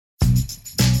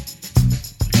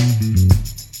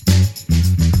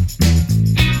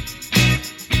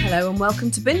Hello and welcome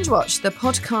to Binge Watch, the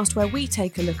podcast where we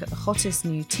take a look at the hottest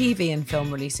new TV and film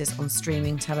releases on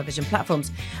streaming television platforms,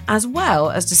 as well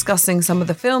as discussing some of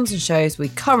the films and shows we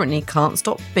currently can't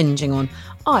stop binging on.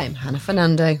 I'm Hannah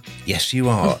Fernando. Yes, you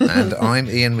are. And I'm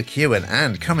Ian McEwen.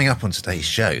 And coming up on today's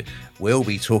show, we'll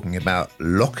be talking about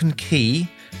Lock and Key,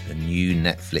 the new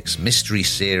Netflix mystery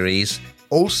series.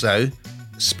 Also,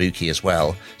 spooky as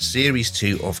well, Series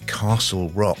 2 of Castle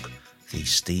Rock, the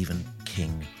Stephen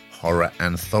King horror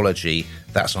anthology.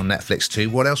 That's on Netflix too.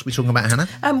 What else are we talking about, Hannah?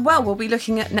 Well, we'll be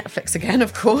looking at Netflix again,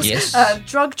 of course. Yes.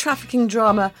 Drug trafficking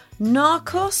drama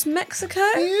Narcos Mexico.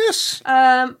 Yes.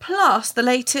 Plus the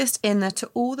latest in the To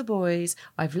All the Boys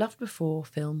I've Loved Before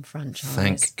film franchise.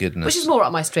 Thank goodness. Which is more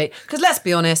up my street. Because let's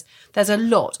be honest, there's a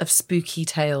lot of spooky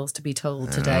tales to be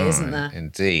told today, isn't there?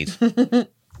 Indeed.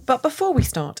 But before we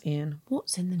start, Ian,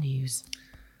 what's in the news?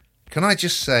 Can I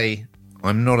just say,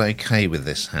 I'm not okay with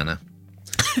this, Hannah.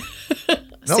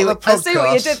 I see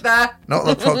what you did there. Not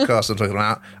the podcast I'm talking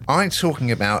about. I'm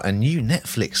talking about a new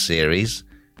Netflix series.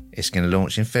 It's going to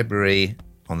launch in February,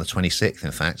 on the 26th,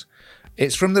 in fact.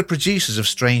 It's from the producers of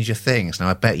Stranger Things. Now,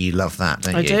 I bet you love that,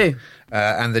 don't you? I do.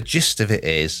 And the gist of it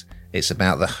is, it's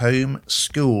about the home,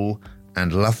 school,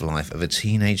 and love life of a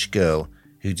teenage girl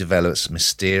who develops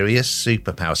mysterious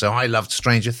superpowers. So I loved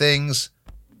Stranger Things.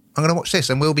 I'm going to watch this,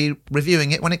 and we'll be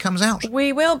reviewing it when it comes out.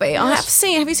 We will be. Yes.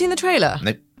 Have you seen the trailer?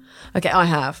 Nope. Okay, I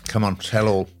have. Come on, tell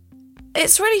all.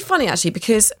 It's really funny, actually,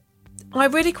 because I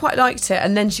really quite liked it,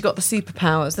 and then she got the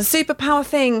superpowers. The superpower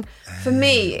thing, for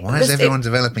me... Why is everyone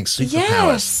developing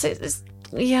superpowers? Yes,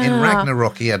 yeah. In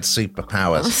Ragnarok, he had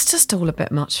superpowers. It's just all a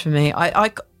bit much for me.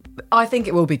 I think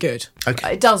it will be good.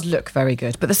 Okay. It does look very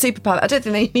good, but the superpower... I don't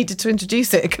think they needed to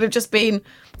introduce it. It could have just been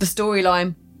the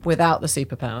storyline without the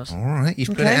superpowers. All right, you've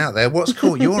put it out there. What's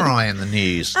caught your eye in the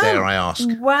news, dare I ask?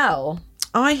 Well,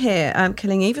 I hear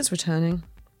Killing Eve is returning.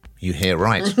 You hear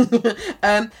right.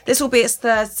 This will be its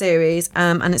third series,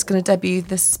 and it's going to debut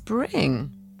this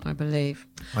spring, I believe.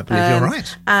 I believe you're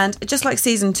right. And just like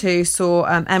season 2 saw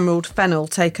Emerald Fennell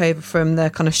take over from the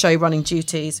kind of show running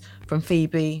duties from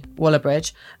Phoebe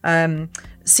Waller-Bridge,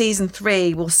 season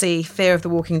 3 will see Fear of the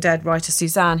Walking Dead writer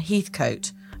Suzanne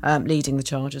Heathcote leading the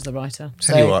charge as the writer.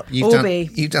 Tell you what,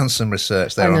 you've done some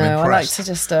research there. I know, I'm impressed. I like to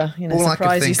just All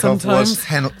surprise you sometimes. All I could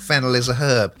think of was fennel is a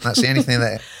herb. That's the only thing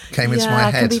that came into my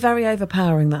head. Yeah, it can be very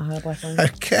overpowering, that herb, I think.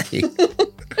 Okay.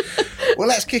 Well,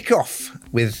 let's kick off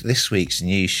with this week's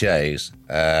new shows.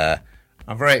 I'm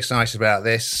very excited about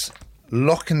this.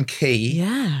 Lock and Key.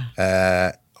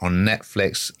 Yeah. On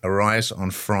Netflix, arrives on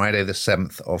Friday the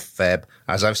 7th of Feb.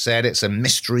 As I've said, it's a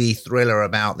mystery thriller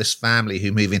about this family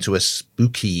who move into a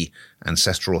spooky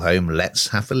ancestral home. Let's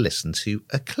have a listen to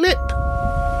a clip.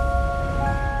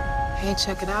 Hey,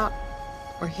 check it out.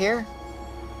 We're here.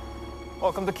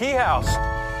 Welcome to Key House.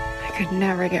 I could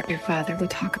never get your father to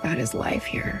talk about his life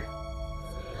here.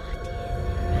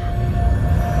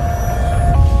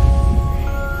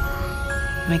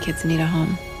 My kids need a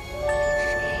home.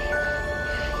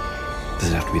 Does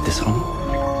it have to be this home?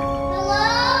 Hello?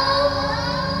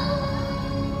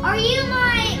 Are you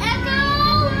my echo?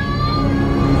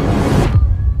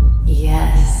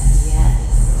 Yes.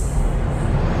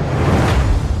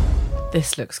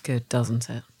 This looks good, doesn't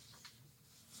it?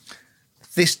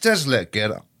 This does look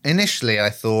good. Initially, I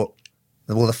thought,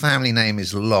 well, the family name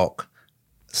is Lock,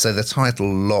 so the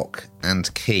title Lock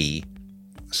and Key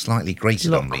slightly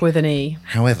grated on me. Lock with an E.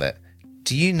 However,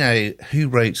 do you know who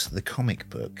wrote the comic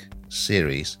book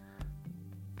series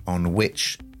on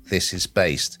which this is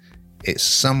based? It's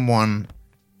someone,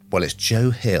 well, it's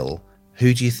Joe Hill.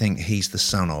 Who do you think he's the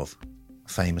son of? A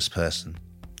famous person.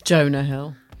 Jonah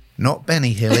Hill. Not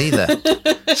Benny Hill either.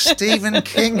 Stephen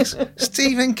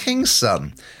King's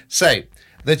son. So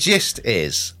the gist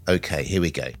is, okay, here we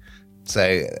go.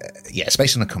 So yeah, it's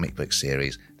based on a comic book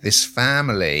series. This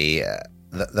family,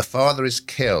 the father is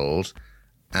killed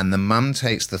and the mum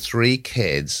takes the 3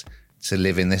 kids to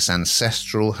live in this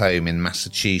ancestral home in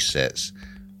Massachusetts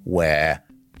where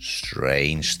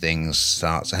strange things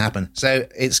start to happen. So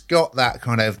it's got that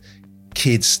kind of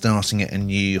kids starting at a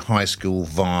new high school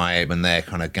vibe and they're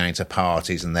kind of going to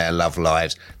parties and their love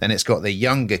lives. Then it's got the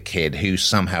younger kid who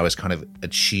somehow is kind of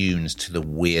attuned to the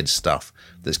weird stuff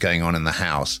that's going on in the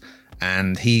house.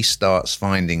 And he starts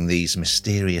finding these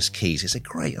mysterious keys. It's a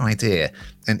great idea.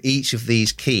 And each of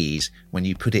these keys, when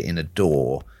you put it in a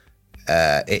door,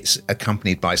 it's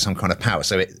accompanied by some kind of power.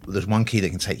 So there's one key that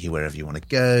can take you wherever you want to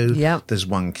go. Yep. There's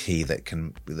one key that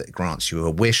grants you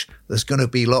a wish. There's going to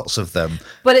be lots of them.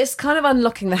 But it's kind of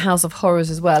unlocking the House of Horrors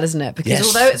as well, isn't it? Because Yes.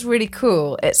 although it's really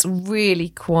cool, it's really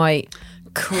quite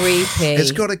creepy.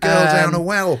 It's got a girl down a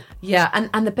well. Yeah,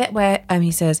 and the bit where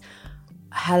he says,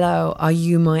 "Hello, are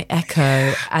you my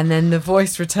echo?" And then the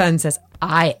voice returns, says,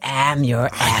 "I am your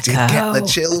echo." I did get the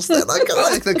chills then. I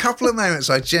got like, a couple of moments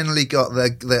I generally got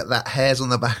that hairs on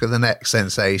the back of the neck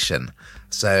sensation.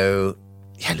 So,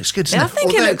 yeah, it looks good, doesn't Yeah, I it?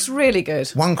 think it looks really good.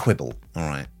 One quibble. All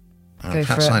right. Go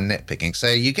Perhaps for it. I'm nitpicking. So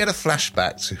you get a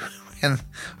flashback to when,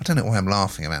 I don't know why I'm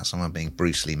laughing about someone being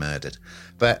brutally murdered,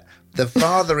 but the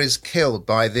father is killed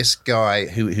by this guy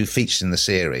who features in the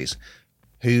series,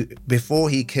 who, before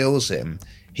he kills him,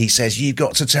 he says, "You've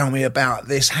got to tell me about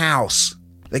this house,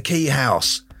 the key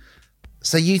house."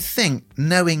 So you think,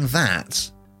 knowing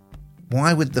that,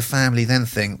 why would the family then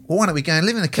think, well, why don't we go and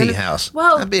live in the key house?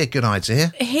 Well, that'd be a good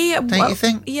idea. Don't you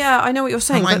think? Yeah, I know what you're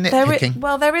saying. Am I but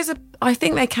nitpicking? there is a. I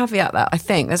think they caveat that. I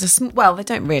think there's a. Well, they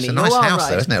don't really. It's a nice You are house, right.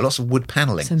 though, isn't it? Lots of wood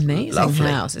panelling. It's an amazing Lovely.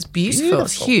 house. It's beautiful.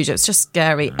 It's huge. It's just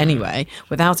scary anyway,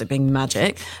 without it being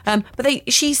magic. But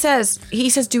he says,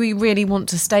 "Do we really want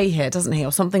to stay here?" Doesn't he,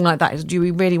 or something like that? Do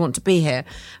we really want to be here?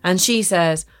 And she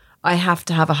says, "I have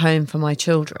to have a home for my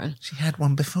children." She had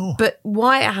one before. But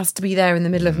why it has to be there in the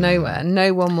middle of nowhere?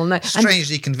 No one will know. And,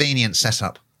 Strangely convenient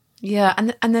setup. yeah,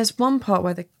 and there's one part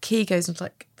where the key goes into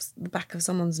like the back of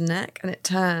someone's neck and it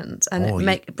turns and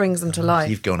it brings them to life.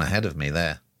 You've gone ahead of me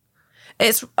there.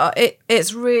 It's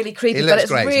really creepy, It but looks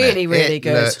it's great, isn't really, it? really It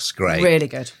good. looks great. Really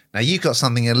good. Now, you've got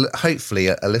something hopefully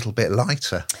a little bit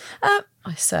lighter.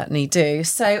 I certainly do.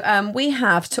 So we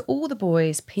have To All the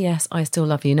Boys, P.S. I Still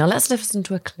Love You. Now let's listen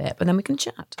to a clip and then we can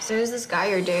chat. So who's this guy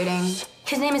you're dating?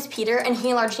 His name is Peter, and he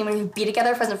and Large Demon would be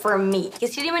together for a meet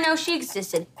because he didn't even know she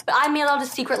existed. But I mailed out a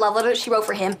secret love letter she wrote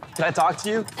for him. Can I talk to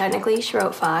you? Technically, she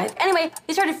wrote 5. Anyway,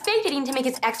 he started fake dating to make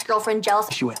his ex-girlfriend jealous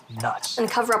She went nuts. and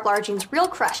cover up Large Demon's real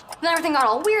crush. Then everything got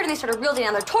all weird, and they started real dating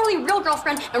on their totally real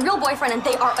girlfriend and real boyfriend, and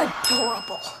they are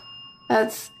adorable.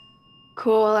 That's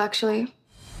cool, actually.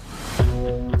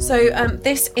 So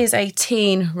this is a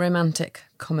teen romantic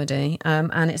comedy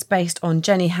and it's based on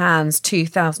Jenny Han's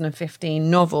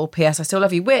 2015 novel, P.S. I Still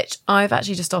Love You, which I've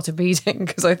actually just started reading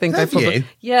because I think Have I probably... you?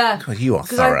 Yeah. God, you are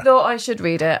because thorough. I thought I should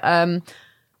read it.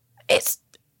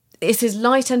 It is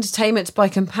light entertainment by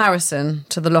comparison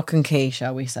to The Lock and Key,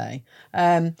 shall we say.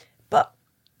 But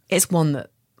it's one that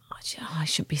I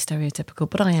shouldn't be stereotypical,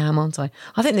 but I am, aren't I?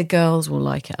 I think the girls will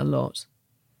like it a lot.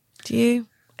 Do you?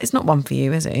 It's not one for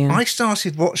you, is it, Ian? I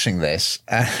started watching this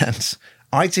and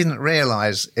I didn't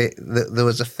realise that there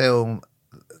was a film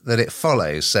that it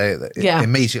follows, so that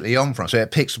immediately on from. So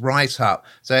it picks right up.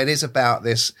 So it is about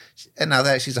this.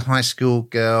 Now, she's a high school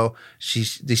girl.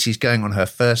 She's going on her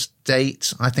first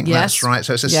date. I think that's right.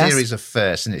 So it's a series of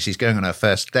firsts, isn't it? She's going on her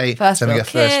first date, First having real her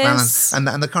first kiss. balance.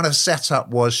 And the kind of setup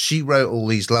was she wrote all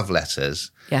these love letters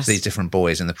to these different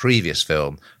boys in the previous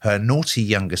film. Her naughty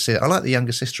younger sister, I like the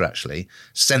younger sister actually,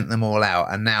 sent them all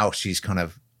out. And now she's kind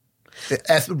of,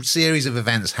 a series of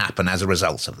events happen as a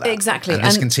result of that. Exactly. And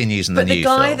this continues in the new film.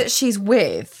 But the guy that she's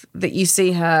with, that you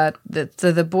see her,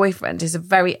 the boyfriend, is a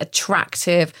very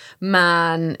attractive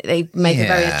man. They make a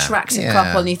very attractive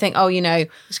couple, and you think,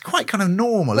 it's quite kind of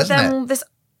normal, isn't then it? this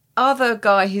other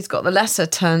guy who's got the letter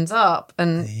turns up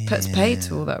and puts paid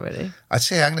to all that, really. I'm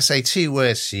going to say 2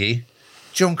 words to you.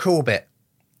 John Corbett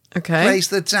Okay. plays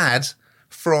the dad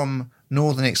from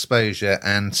Northern Exposure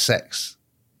and Sex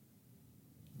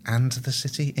and the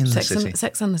City,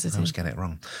 Sex and the City. I always get it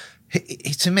wrong.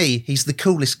 To me, he's the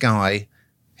coolest guy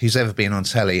who's ever been on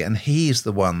telly, and he's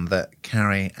the one that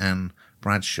Carrie Ann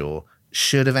Bradshaw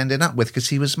should have ended up with because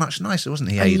he was much nicer,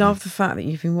 wasn't he, I Aidan? love the fact that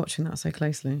you've been watching that so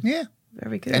closely. Yeah.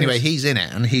 Very good. Anyway, he's in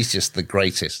it, and he's just the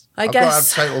greatest. I've got a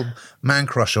total man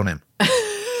crush on him.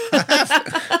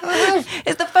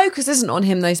 The focus isn't on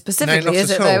him though specifically,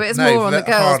 is it? Though it's more on the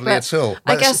girls. Hardly at all.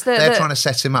 I guess they're trying to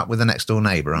set him up with the next door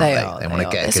neighbour, aren't they? They want to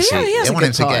get He has they a want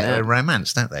him good to part get in it. a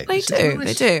romance, don't they? They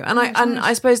do. And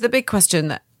I suppose the big question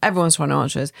that everyone's trying to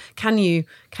answer is: Can you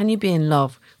be in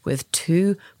love with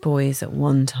 2 boys at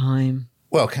one time?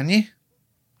 Well, can you?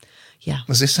 Yeah.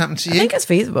 Has this happened to you? I think it's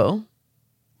feasible.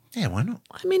 Yeah, why not?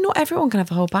 I mean, not everyone can have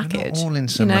the whole package. all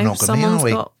into monogamy, someone's are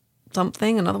we? got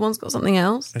something, another one's got something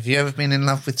else. Have you ever been in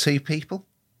love with 2 people?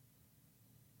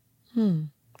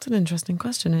 It's an interesting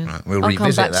question, Ian. Right, we'll I'll revisit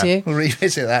come back that. to you. We'll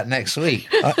revisit that next week.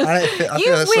 I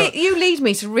feel that's You lead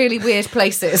me to really weird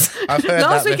places. I've heard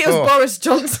Last that week before. it was Boris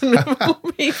Johnson of all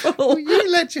people, you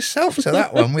led yourself to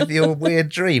that one with your weird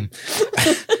dream.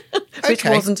 which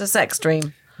wasn't a sex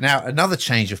dream. Now, another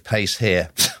change of pace here.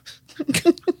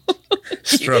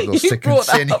 Struggles You to brought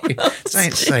that continue. up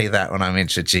Don't say that when I'm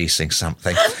introducing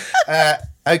something.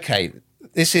 Okay,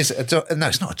 this is no,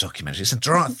 it's not a documentary. It's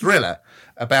a thriller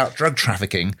about drug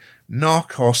trafficking,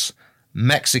 Narcos,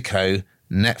 Mexico,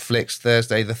 Netflix,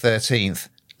 Thursday the 13th.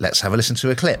 Let's have a listen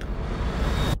to a clip.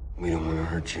 We don't want to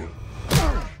hurt you.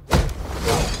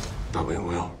 But we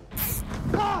will.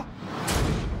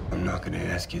 I'm not going to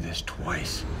ask you this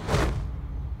twice.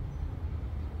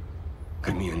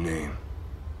 Give me a name.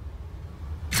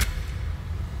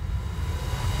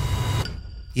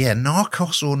 Yeah,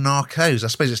 Narcos or Narcos? I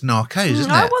suppose it's Narcos, isn't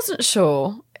it? I wasn't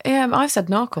sure. Yeah, I said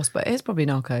Narcos, but it is probably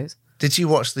Narcos. Did you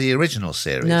watch the original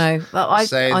series? No, I need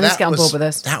to get on board with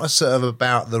this. That was sort of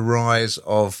about the rise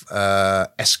of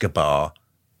Escobar,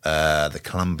 the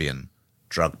Colombian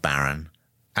drug baron.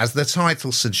 As the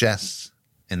title suggests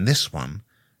in this one,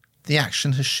 the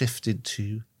action has shifted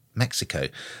to Mexico.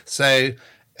 So,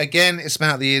 again, it's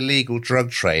about the illegal drug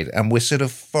trade, and we're sort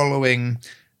of following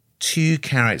two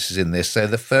characters in this. So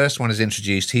the first one is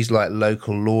introduced. He's like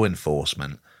local law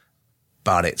enforcement.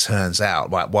 But it turns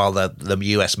out, while the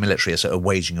US military are sort of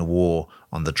waging a war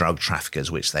on the drug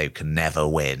traffickers, which they can never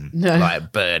win,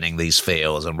 like burning these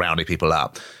fields and rounding people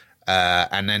up.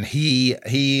 And then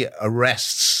he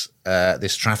arrests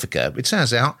this trafficker. It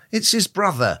turns out it's his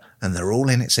brother, and they're all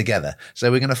in it together.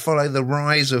 So we're going to follow the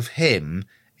rise of him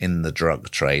in the drug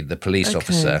trade, the police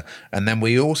officer. And then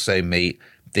we also meet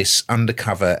this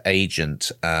undercover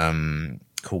agent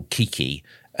called Kiki.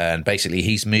 And basically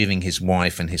he's moving his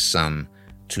wife and his son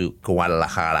to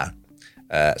Guadalajara.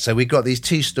 So we've got these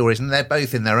two stories, and they're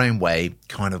both in their own way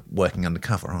kind of working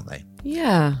undercover, aren't they?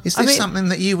 Yeah. Is this something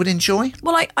that you would enjoy?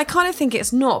 Well, I kind of think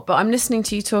it's not, but I'm listening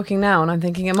to you talking now and I'm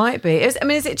thinking it might be. Is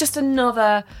it just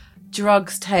another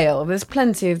drugs tale? There's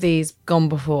plenty of these gone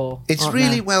before. It's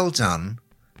really well done.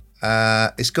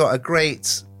 It's got a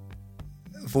great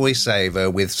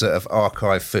voiceover with sort of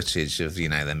archive footage of,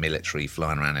 the military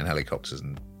flying around in helicopters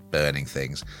and burning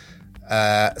things.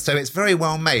 So it's very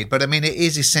well made, but I mean, it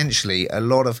is essentially a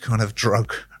lot of kind of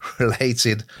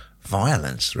drug-related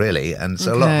violence, really, and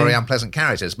so a lot of very unpleasant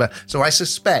characters. But so I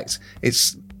suspect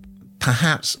it's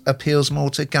perhaps appeals more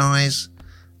to guys.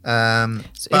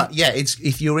 But yeah, it's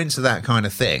if you're into that kind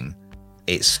of thing,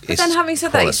 it's. But then, having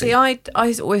said that, you see, I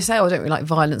always say I don't really like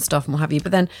violent stuff and what have you.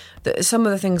 But then some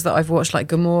of the things that I've watched, like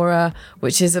Gomorrah,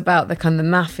 which is about the kind of the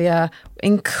mafia,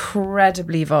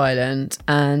 incredibly violent,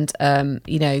 and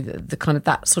the kind of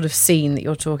that sort of scene that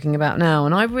you're talking about now,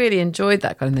 and I really enjoyed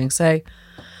that kind of thing. So I'm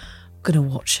gonna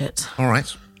watch it. All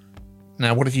right.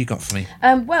 Now, what have you got for me?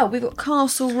 Well, we've got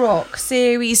Castle Rock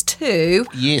Series 2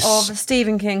 Yes. of the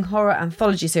Stephen King horror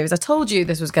anthology series. I told you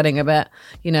this was getting a bit,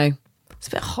 it's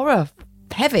a bit horror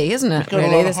heavy, isn't it,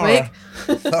 really, this week?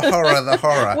 The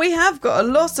horror. We have got a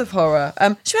lot of horror.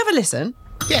 Should we have a listen?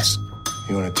 Yes.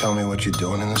 You want to tell me what you're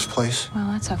doing in this place? Well,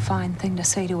 that's a fine thing to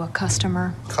say to a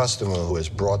customer. Customer who has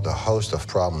brought the host of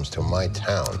problems to my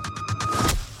town,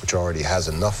 which already has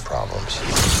enough problems.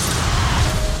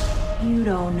 You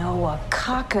don't know a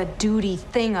cock-a-doodle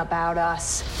thing about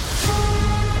us.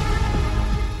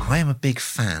 I am a big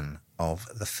fan of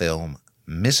the film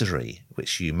Misery,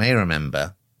 which you may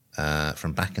remember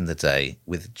from back in the day,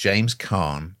 with James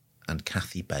Caan and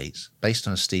Kathy Bates, based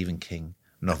on a Stephen King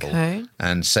novel. Okay.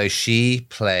 And so he's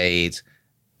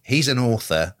an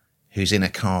author who's in a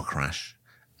car crash,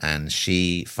 and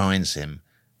she finds him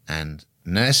and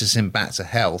nurses him back to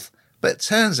health, but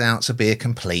turns out to be a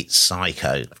complete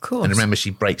psycho. Of course. And remember,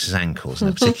 she breaks his ankles in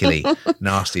a particularly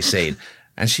nasty scene.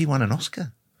 And she won an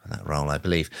Oscar for that role, I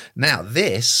believe. Now,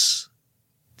 this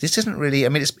isn't really, I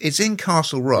mean, it's in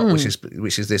Castle Rock,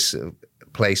 which is this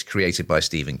place created by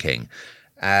Stephen King.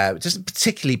 It doesn't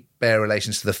particularly bear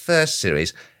relations to the first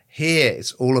series. Here,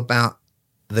 it's all about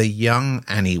the young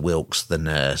Annie Wilkes, the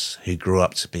nurse, who grew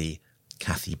up to be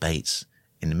Kathy Bates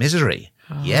in Misery.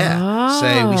 Yeah.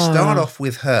 So we start off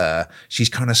with her. She's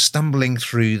kind of stumbling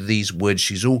through these woods.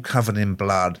 She's all covered in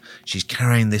blood. She's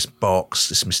carrying this box,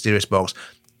 this mysterious box.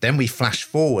 Then we flash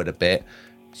forward a bit.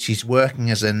 She's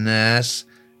working as a nurse.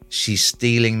 She's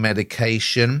stealing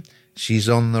medication. She's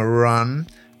on the run.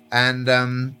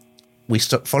 And we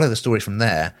follow the story from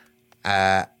there.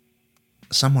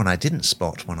 Someone I didn't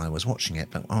spot when I was watching it,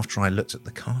 but after I looked at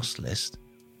the cast list,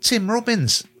 Tim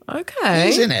Robbins. Okay.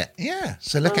 He's in it, yeah.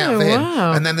 So look out for him.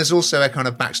 Wow. And then there's also a kind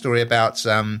of backstory about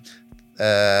some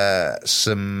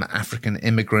African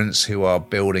immigrants who are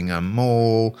building a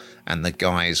mall, and the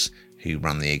guys who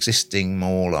run the existing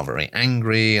mall are very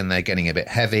angry and they're getting a bit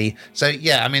heavy. So,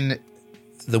 yeah, I mean,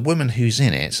 the woman who's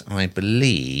in it, I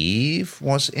believe,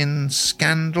 was in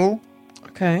Scandal.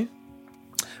 Okay.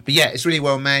 But, yeah, it's really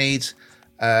well made.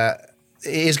 It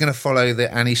is going to follow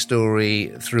the Annie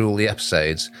story through all the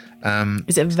episodes.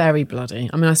 Is it very bloody?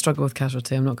 I mean, I struggle with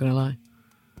Casualty, I'm not going to lie.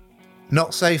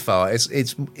 Not so far.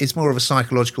 It's more of a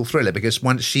psychological thriller because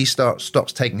once she stops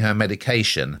taking her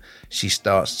medication, she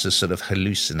starts to sort of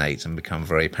hallucinate and become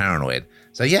very paranoid.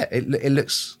 So yeah, it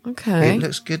looks Okay. It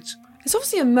looks good. It's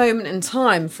obviously a moment in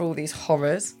time for all these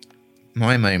horrors.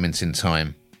 My moment in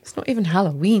time. It's not even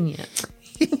Halloween yet.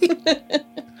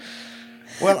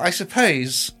 Well, I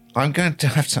suppose I'm going to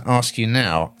have to ask you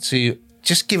now to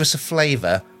just give us a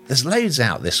flavour. There's loads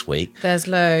out this week. There's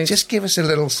loads. Just give us a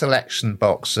little selection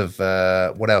box of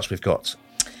what else we've got.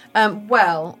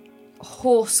 Well,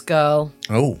 Horse Girl.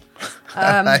 Oh.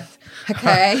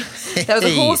 Okay. There was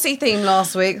a horsey theme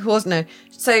last week.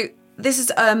 So this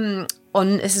is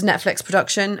Netflix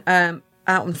production, out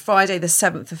on Friday the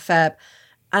 7th of Feb.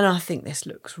 And I think this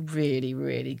looks really,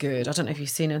 really good. I don't know if you've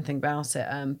seen anything about it,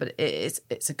 but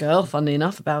it's a girl, funnily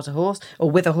enough, about a horse,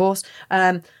 or with a horse.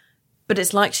 But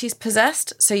it's like she's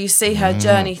possessed. So you see her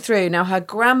journey through. Now, her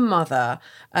grandmother,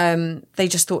 they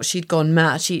just thought she'd gone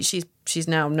mad. She's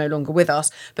now no longer with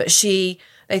us, but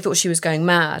they thought she was going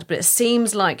mad. But it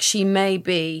seems like she may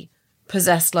be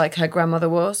possessed like her grandmother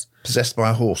was. Possessed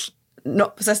by a horse.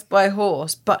 Not possessed by a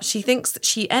horse, but she thinks that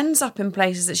she ends up in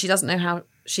places that she doesn't know how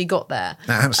she got there.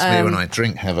 That happens to me when I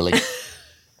drink heavily.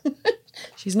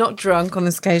 She's not drunk on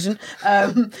this occasion.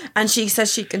 And she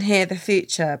says she can hear the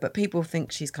future, but people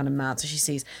think she's kind of mad. So she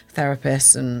sees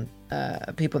therapists and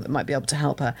people that might be able to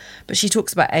help her. But she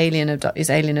talks about is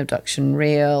alien abduction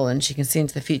real, and she can see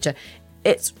into the future.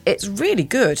 It's really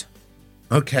good.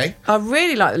 Okay. I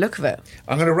really like the look of it.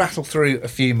 I'm going to rattle through a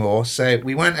few more. So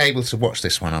we weren't able to watch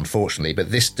this one, unfortunately,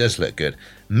 but this does look good.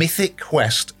 Mythic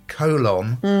Quest: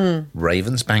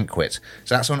 Raven's Banquet.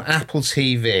 So that's on Apple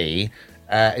TV.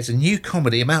 It's a new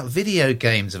comedy about video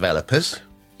game developers.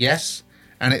 Yes.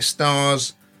 And it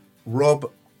stars Rob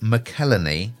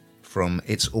McElhenney from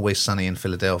It's Always Sunny in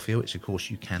Philadelphia, which, of course,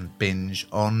 you can binge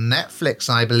on Netflix,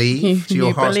 I believe, to your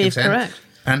You heart's believe content. correct.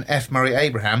 And F. Murray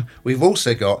Abraham. We've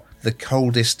also got The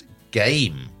Coldest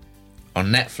Game on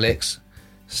Netflix,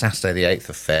 Saturday the 8th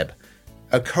of Feb.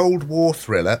 A Cold War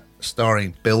thriller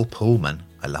starring Bill Pullman.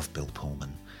 I love Bill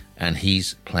Pullman. And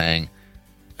he's playing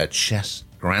a chess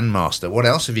grandmaster. What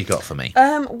else have you got for me?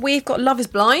 We've got Love is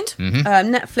Blind,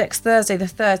 Netflix, Thursday the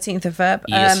 13th of Feb.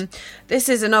 Yes. This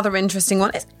is another interesting one.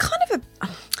 It's kind of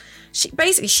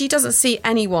she doesn't see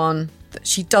anyone that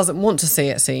she doesn't want to see,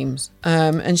 it seems.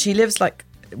 And she lives like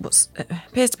what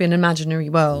appears to be an imaginary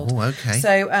world. Oh, okay.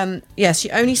 So, she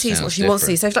only sees Sounds what she wants to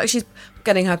see. So if like she's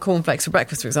getting her cornflakes for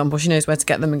breakfast, for example, she knows where to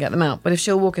get them and get them out. But if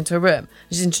she'll walk into a room and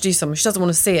she's introduced someone, she doesn't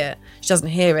want to see it, she doesn't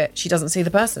hear it, she doesn't see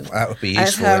the person. That would be And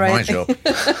it's useful her in my own- job.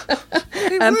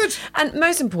 It would. And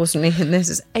most importantly in this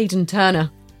is Aidan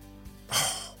Turner.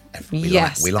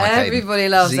 Yes, we like Aidan. everybody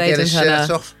loves Does he get Aidan his shirt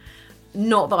Turner. off?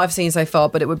 Not that I've seen so far,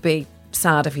 but it would be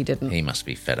sad if he didn't. He must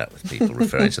be fed up with people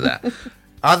referring to that.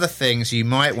 Other things you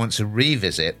might want to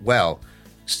revisit. Well,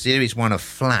 series 1 of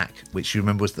Flack, which you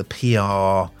remember was the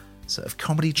PR sort of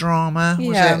comedy drama, was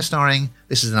Yeah. it? Starring,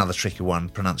 this is another tricky one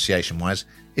pronunciation-wise.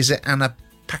 Is it Anna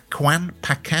Paquin?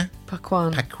 Paquin.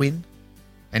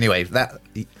 Anyway,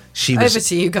 she was. Over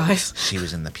to you guys. She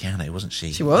was in The Piano, wasn't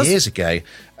she? She was. Years ago.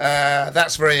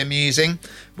 That's very amusing.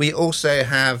 We also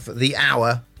have The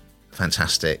Hour.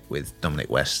 Fantastic, with Dominic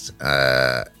West.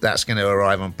 That's going to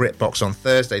arrive on BritBox on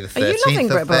Thursday the 13th Are you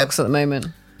loving of BritBox Feb. at the moment?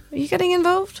 Are you getting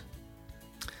involved?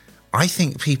 I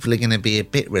think people are going to be a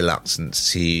bit reluctant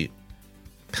to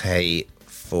pay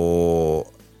for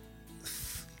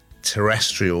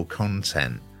terrestrial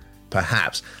content,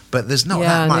 perhaps. But there's not Yeah,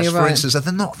 that no, much. you're For right. instance,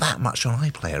 there's not that much on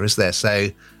iPlayer, is there? So,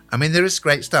 I mean, there is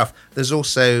great stuff. There's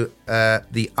also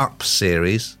the Up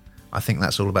series. I think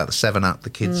that's all about the 7-Up, the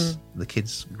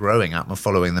kids growing up and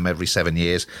following them every 7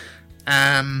 years.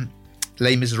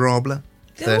 Les Miserables,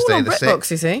 They're Thursday all on the BritBox,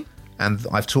 6th. you see. And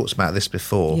I've talked about this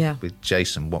before Yeah. with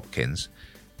Jason Watkins.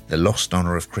 The Lost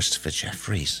Honour of Christopher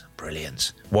Jeffries.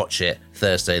 Brilliant. Watch it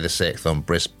Thursday the 6th on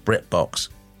BritBox.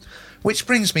 Which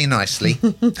brings me nicely,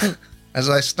 as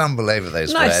I stumble over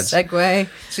those Nice words, segue.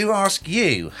 to ask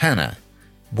you, Hannah,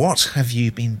 what have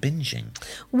you been binging?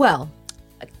 Well,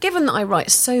 given that I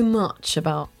write so much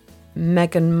about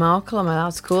Meghan Markle, am I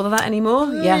allowed to call her that anymore?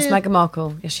 Yes, Meghan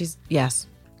Markle. Yes,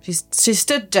 she's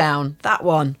stood down. That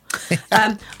one.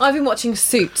 I've been watching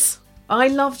Suits. I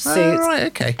loved Suits. Oh, right,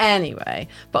 okay. Anyway,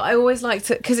 but I always like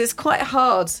to, because it's quite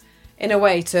hard in a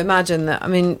way to imagine that. I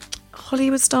mean,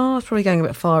 Hollywood star is probably going a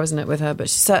bit far, isn't it, with her? But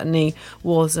she certainly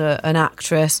was an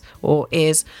actress, or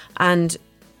is, and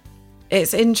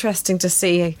it's interesting to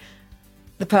see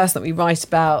the person that we write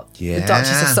about, the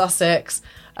Duchess of Sussex,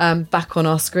 back on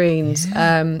our screens.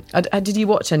 Did you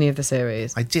watch any of the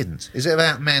series? I didn't. Is it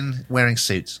about men wearing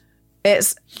suits?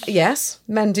 It's, yes,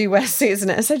 men do wear suits,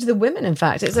 and so do the women, in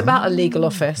fact. It's about a legal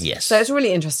office. Yes. So it's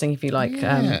really interesting if you like.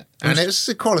 Yeah. And it's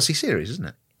a quality series, isn't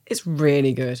it? It's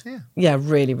really good. Yeah,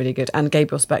 really, really good. And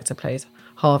Gabriel Spector plays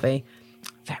Harvey.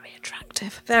 Very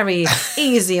attractive. Very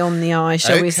easy on the eye,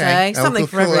 shall we say. Something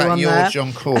for everyone your there.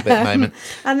 John Corbett moment.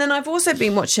 And then I've also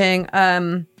been watching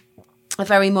A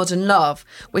Very Modern Love,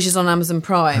 which is on Amazon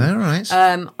Prime. All right.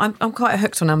 I'm quite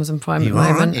hooked on Amazon Prime You at the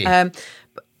are, moment. aren't you?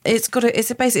 It's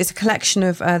a collection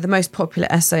of the most popular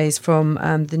essays from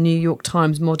the New York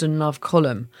Times Modern Love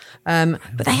column. But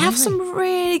they have some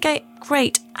really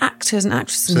great actors and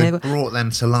actresses So in they there. brought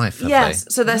them to life, have Yes, they?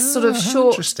 so they're sort of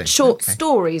interesting. short Okay.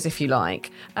 stories, if you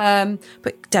like.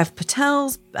 But Dev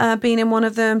Patel's been in one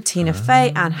of them, Tina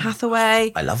Fey, Anne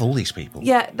Hathaway. I love all these people.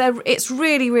 Yeah, it's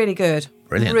really, really good.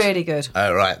 Brilliant. Really good.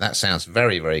 Oh, right. That sounds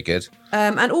very, very good.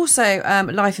 And also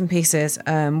Life in Pieces,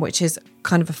 which is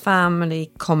kind of a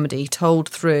family comedy told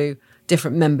through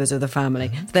different members of the family.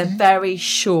 So they're very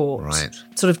short, Right.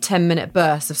 sort of 10-minute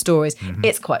bursts of stories.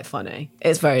 It's quite funny.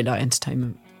 It's very light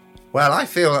entertainment. Well, I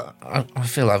feel I've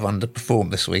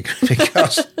underperformed this week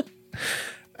because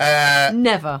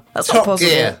Never. That's not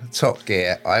possible. Top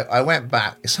Gear. I went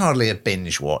back. It's hardly a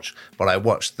binge watch, but I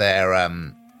watched their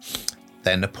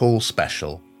Nepal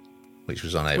special, which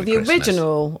was on over The Christmas.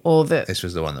 original or the... This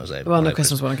was the one that was over. Well, on the over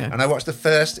Christmas one, okay. And I watched the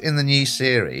first in the new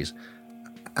series,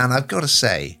 and I've got to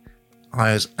say,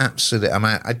 I was absolutely. I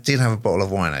mean, I did have a bottle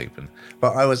of wine open,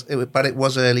 but it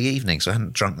was early evening, so I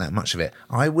hadn't drunk that much of it.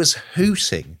 I was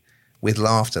hooting with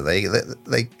laughter.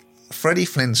 Freddie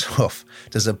Flintoff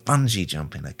does a bungee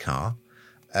jump in a car.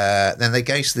 Then they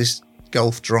go to this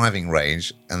golf driving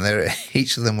range, and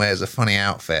each of them wears a funny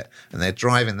outfit, and they're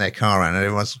driving their car around, and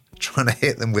everyone's trying to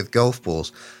hit them with golf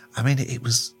balls. I mean,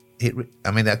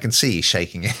 I can see you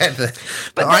shaking your head there,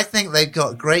 but I think they've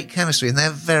got great chemistry, and they're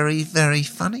very, very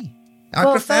funny. I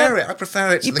prefer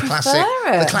it to the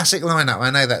classic lineup. I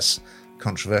know that's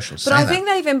controversial. But I think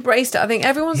they've embraced it. I think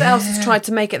everyone else has tried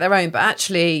to make it their own, but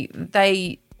actually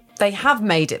they have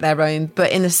made it their own,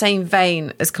 but in the same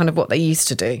vein as kind of what they used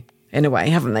to do, in a way,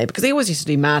 haven't they? Because they always used to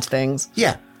do mad things.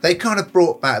 Yeah, they kind of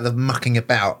brought back the mucking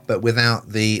about, but without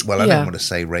the, I don't want to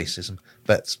say racism,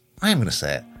 but I am going to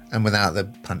say it, and without the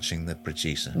punching the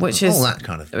producer. Which is all that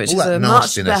kind of, which all is that a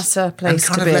much nastiness, better place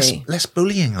and kind to of be. less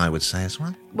bullying, I would say, as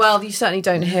well. Well, you certainly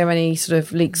don't hear any sort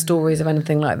of leaked stories of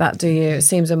anything like that, do you? It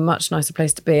seems a much nicer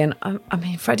place to be. And I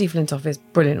mean, Freddie Flintoff is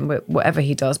brilliant with whatever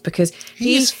he does because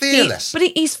he's fearless.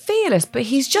 He's fearless, but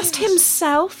he's just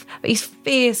himself. But he's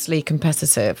fiercely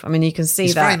competitive. I mean, you can see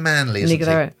He's that. very manly, isn't he?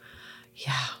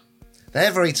 Yeah.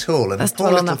 They're very tall, and Let's poor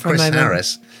dwell on little that for a Chris moment.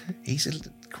 Harris,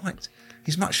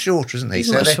 he's much shorter, isn't he?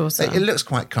 He's much shorter. It looks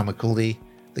quite comical, the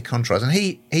contrast. And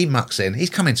he mucks in. He's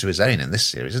come into his own in this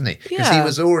series, isn't he? Because he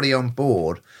was already on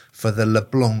board for the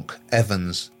LeBlanc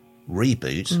Evans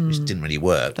reboot, which didn't really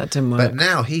work. That didn't work. But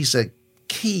now he's a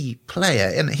key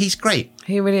player, and he's great.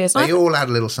 He really is. They all add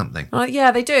a little something.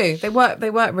 Yeah, they do. They work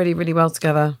really, really well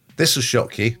together. This will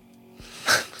shock you.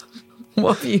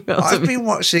 What have you got? I've been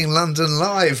watching London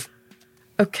Live.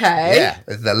 Okay. Yeah,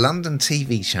 the London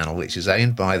TV channel, which is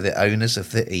owned by the owners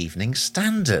of the Evening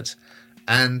Standard.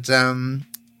 And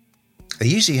they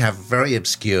usually have very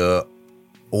obscure,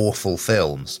 awful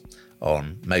films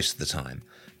on most of the time.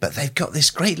 But they've got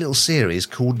this great little series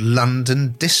called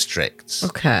London Districts.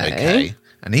 Okay.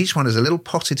 And each one is a little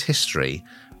potted history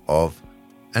of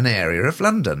an area of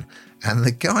London. And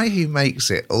the guy who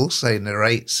makes it also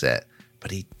narrates it,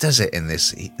 but he does it in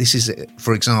this. This is,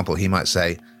 for example, he might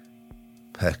say,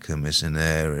 Peckham is an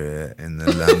area in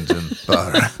the London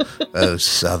borough of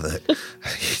Southwark.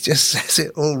 He just says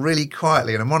it all really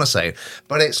quietly in a monosode,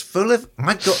 but it's full of.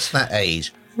 I've got to that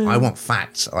age. I want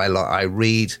facts. I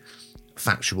read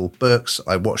factual books.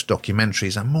 I watch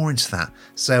documentaries. I'm more into that.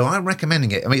 So I'm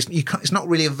recommending it. I mean, it's not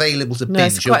really available to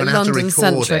binge. It's You're quite going to have to record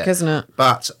London-centric, it, isn't it?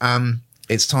 But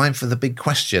it's time for the big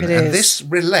question, It and is. this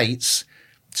relates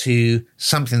to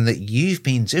something that you've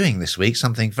been doing this week.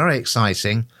 Something very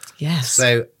exciting. Yes.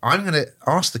 So I'm going to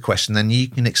ask the question, then you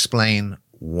can explain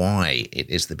why it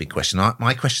is the big question.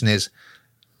 My question is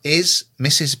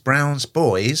Mrs. Brown's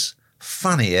Boys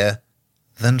funnier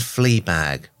than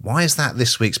Fleabag? Why is that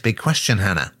this week's big question,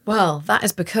 Hannah? Well, that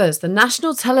is because the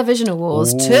National Television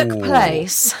Awards took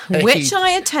place, which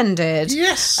I attended.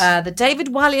 Yes. The David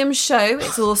Walliams Show,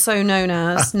 it's also known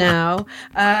as now.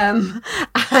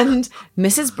 And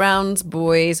Mrs. Brown's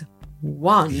Boys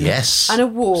won Yes. an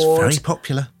award. It's very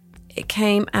popular. It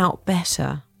came out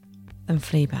better than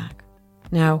Fleabag.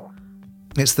 Now,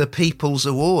 It's the People's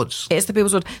Awards. it's the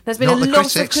People's Award. There's been Not a the lot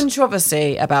critics. of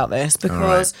controversy about this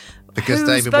because Because who's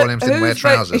David Walliams didn't wear who's vote-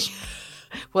 trousers.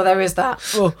 Well, there is that.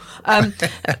 Oh.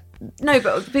 No,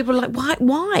 but people are like,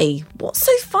 why? What's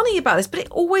so funny about this? But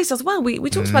it always does well. We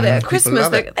talked about it at Christmas.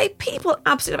 People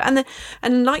absolutely love it.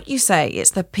 And like you say,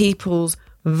 it's the people's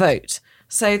vote.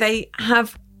 So they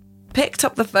have picked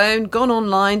up the phone, gone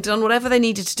online, done whatever they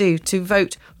needed to do to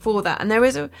vote for that. And there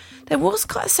was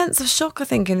quite a sense of shock, I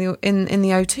think, in the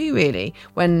O2 really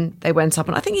when they went up.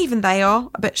 And I think even they are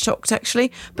a bit shocked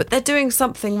actually. But they're doing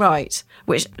something right,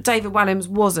 which David Walliams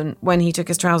wasn't when he took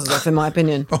his trousers off, in my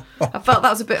opinion. I felt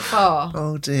that was a bit far.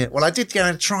 Oh dear. Well, I did go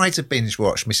and try to binge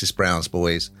watch Mrs. Brown's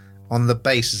Boys on the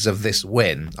basis of this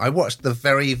win. I watched the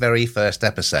very, very first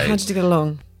episode. How did you get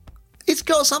along? It's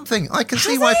got something. I can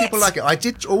see why people like it. I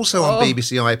did also on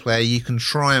BBC iPlayer, you can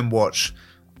try and watch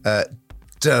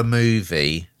The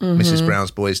Movie, Mrs.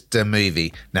 Brown's Boys, The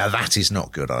Movie. Now, that is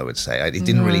not good, I would say. It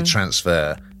didn't really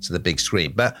transfer to the big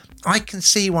screen. But I can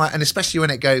see why, and especially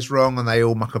when it goes wrong and they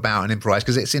all muck about and improvise,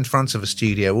 because it's in front of a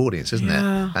studio audience, isn't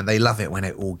it? And they love it when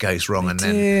it all goes wrong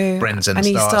then Brendan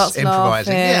starts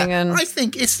improvising. And I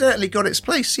think it's certainly got its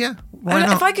place, Why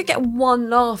not? If I could get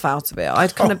one laugh out of it,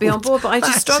 I'd kind of be on board, but I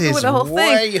just struggle with the whole thing.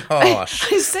 Way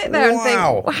harsh. I sit there and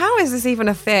think, well, how is this even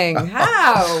a thing?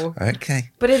 How?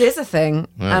 Okay. But it is a thing,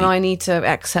 and I need to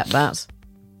accept that.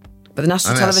 But the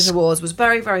National Television Awards was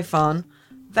very, very fun,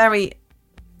 very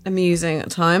amusing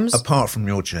at times. Apart from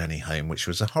your journey home, which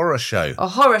was a horror show. A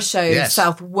horror show,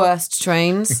 South Worst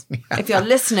Trains. If you're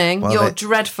listening, you're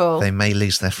dreadful. They may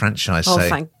lose their franchise. Oh, so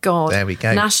thank God. There we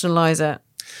go. Nationalise it.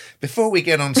 Before we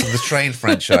get on to the train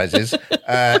franchises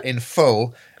in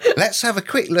full, let's have a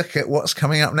quick look at what's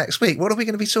coming up next week. What are we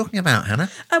going to be talking about, Hannah?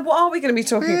 What are we going to be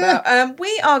talking about?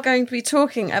 We are going to be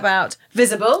talking about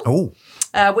Visible,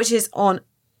 which is on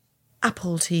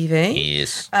Apple TV.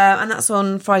 Yes. And that's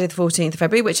on Friday the 14th of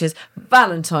February, which is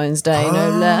Valentine's Day,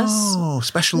 no less. Oh,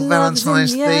 special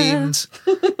Valentine's themed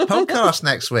podcast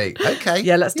next week. Okay.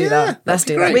 Yeah, let's do that. Let's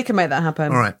do that. We can make that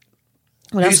happen. All right.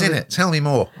 Who's in it? Tell me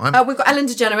more. We've got Ellen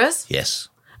DeGeneres. Yes.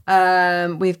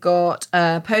 We've got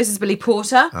Pose's Billy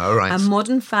Porter. All right. And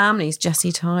Modern Family's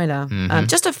Jessie Tyler.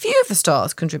 Just a few of the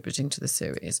stars contributing to the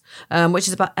series, which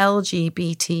is about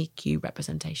LGBTQ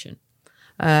representation.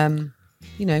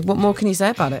 What more can you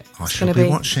say about it? I should be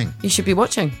watching. You should be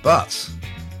watching. But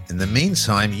in the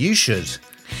meantime, you should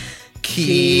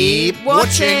keep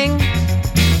watching.